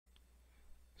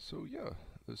So yeah,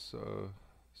 this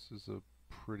is a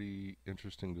pretty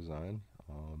interesting design,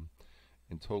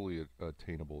 and totally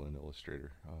attainable in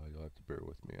Illustrator. You'll have to bear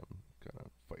with me. I'm kind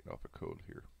of fighting off a code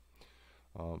here.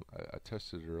 I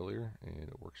tested it earlier and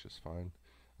it works just fine.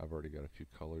 I've already got a few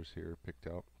colors here picked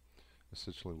out.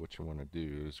 Essentially, what you want to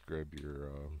do is grab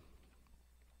your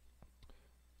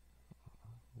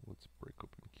let's break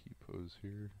open key pose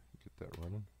here. Get that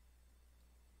running.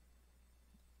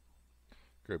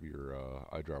 Grab your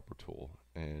eyedropper tool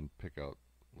and pick out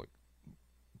like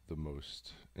the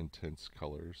most intense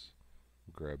colors.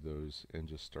 Grab those and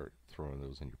just start throwing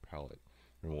those in your palette,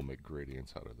 and we'll make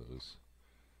gradients out of those.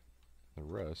 The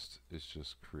rest is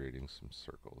just creating some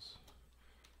circles.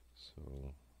 So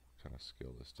kind of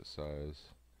scale this to size.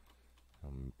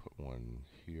 Put one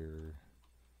here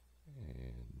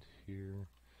and here,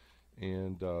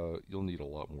 and you'll need a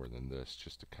lot more than this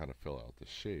just to kind of fill out the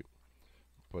shape.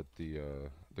 But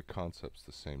the concept's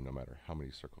the same no matter how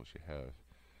many circles you have.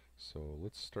 So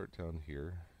let's start down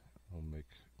here. I'll make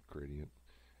gradient,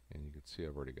 and you can see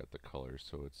I've already got the colors.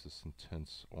 So it's this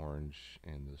intense orange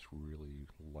and this really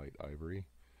light ivory,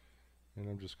 and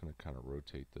I'm just going to kind of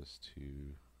rotate this to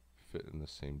fit in the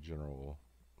same general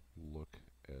look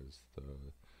as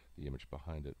the image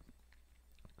behind it.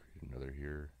 Create another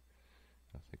here.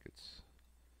 I think it's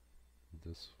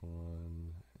this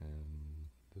one and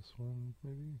this one,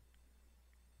 maybe?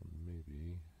 Or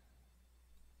maybe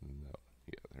no.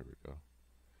 Yeah, there we go.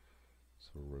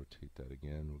 So rotate that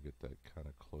again. We'll get that kind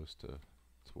of close to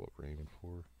what we're aiming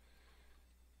for.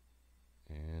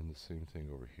 And the same thing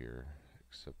over here,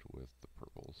 except with the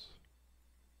purples.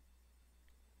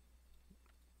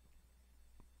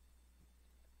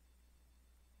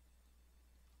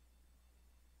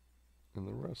 And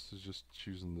the rest is just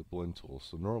choosing the blend tool.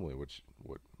 So normally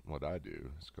what I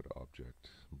do is go to Object,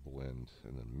 Blend,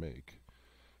 and then Make.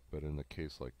 But in a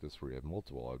case like this where you have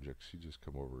multiple objects, you just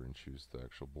come over and choose the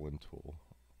actual blend tool.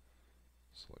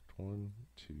 Select 1,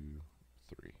 2,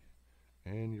 3.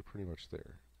 And you're pretty much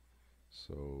there.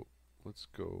 So let's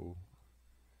go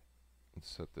and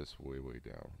set this way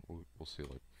down. We'll say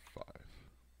like 5.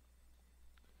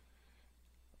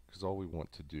 Because all we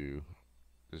want to do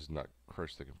is not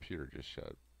crush the computer just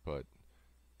yet, but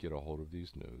get a hold of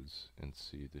these nodes and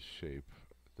see the shape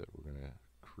that we're going to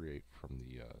create from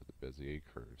the Bezier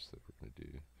curves that we're going to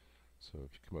do. So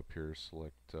if you come up here,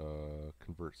 select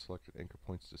convert selected anchor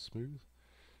points to smooth,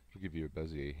 it'll give you a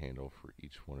Bezier handle for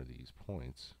each one of these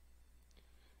points,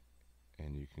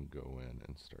 and you can go in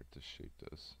and start to shape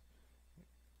this.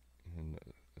 And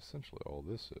essentially all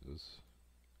this is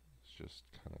just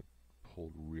kind of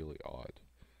pulled really odd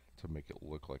to make it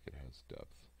look like it has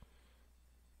depth.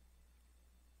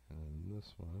 And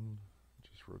this one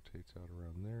just rotates out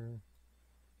around there.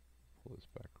 Pull this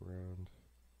back around.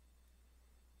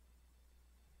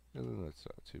 And then that's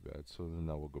not too bad. So then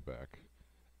now we'll go back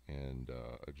and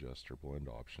adjust our blend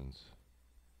options.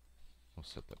 We'll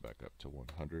set that back up to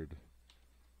 100.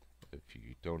 If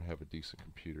you don't have a decent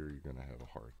computer, you're going to have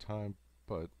a hard time,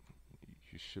 but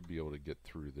you should be able to get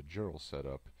through the general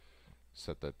setup,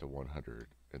 set that to 100,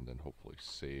 and then hopefully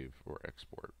save or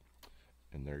export.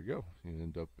 And there you go. You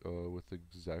end up with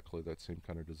exactly that same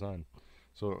kind of design.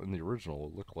 So in the original,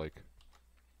 it looked like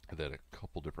it had a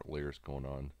couple different layers going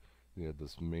on. You had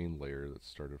this main layer that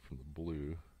started from the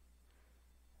blue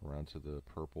around to the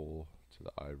purple, to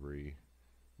the ivory,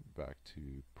 back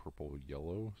to purple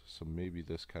yellow. So maybe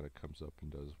this kind of comes up and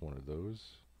does one of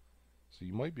those. So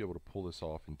you might be able to pull this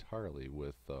off entirely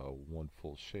with one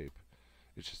full shape.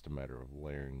 It's just a matter of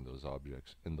layering those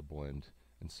objects in the blend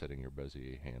and setting your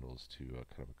Bezier handles to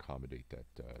kind of accommodate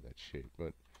that shape.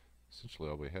 But essentially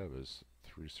all we have is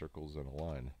 3 circles and a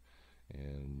line,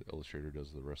 and Illustrator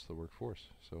does the rest of the work for us.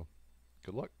 So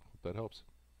good luck. Hope that helps.